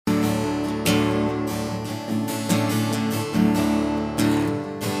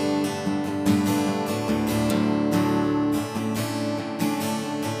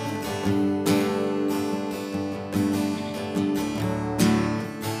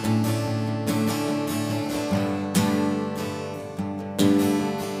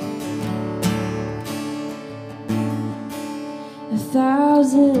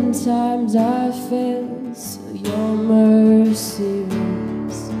1,000 times I failed, so your mercy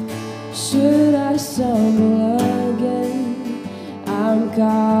reigns. Should I stumble again, I'm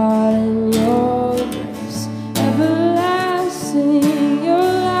caught in your grace. Everlasting, your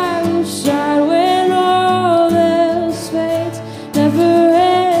light will shine when all else fades. Never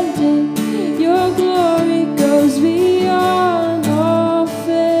ending, your glory goes beyond all faith.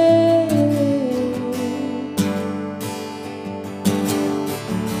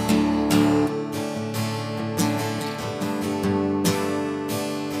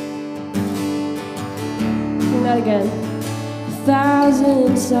 Sing that again.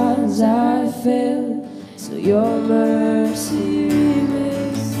 1,000 times I failed, so your mercy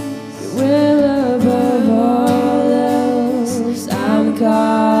remains. Your will above all else, I'm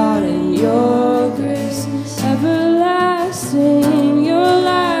caught in your grace. Everlasting, your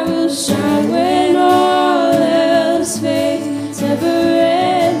light will shine when all else fades. Never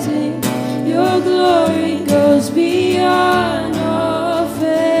ending, your glory goes beyond all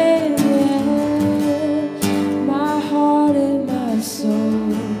faith. My heart and my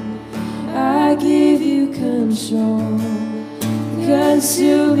soul, I give you control.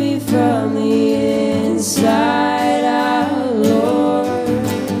 Consume me from the inside out, Lord.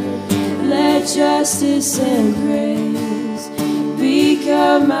 Let justice and grace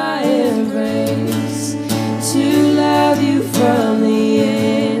become my embrace, to love you from the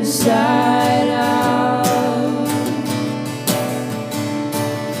inside out.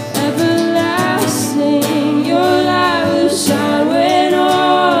 Everlasting, your light will shine when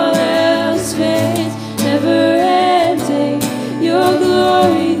all else fades. Never ending, your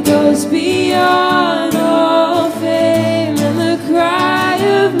glory goes beyond all fame. And the cry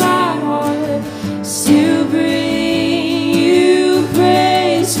of my heart is to bring you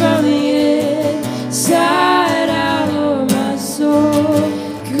praise from the inside out. Oh, my soul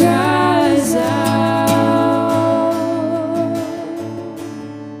cries out.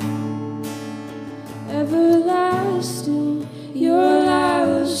 Everlasting, your light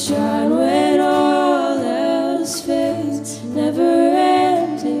will shine when all else fades. Never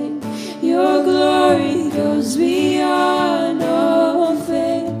ending, your glory goes beyond all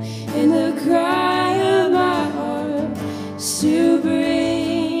fame. And the cry of my heart is to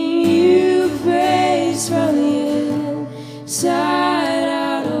bring you praise from the inside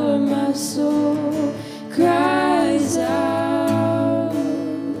out. Oh, my soul cries out.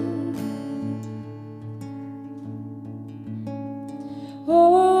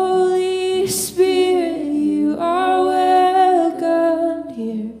 Holy Spirit, you are welcome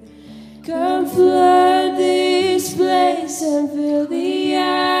here. Come flood this place and fill the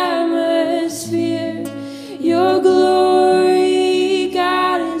atmosphere. Your glory,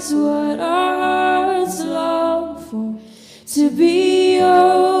 God, is what our hearts long for. To be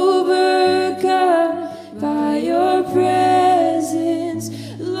overcome by your presence,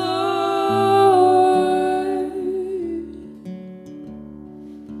 Lord.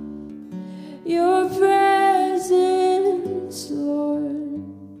 Your presence, Lord.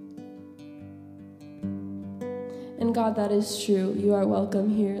 And God, that is true. You are welcome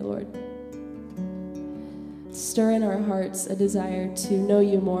here, Lord. Stir in our hearts a desire to know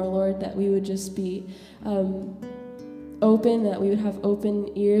you more, Lord, that we would just be open, that we would have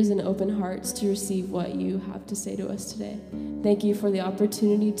open ears and open hearts to receive what you have to say to us today. Thank you for the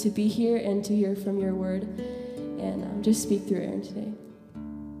opportunity to be here and to hear from your word. And just speak through Aaron today.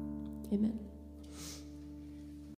 Amen.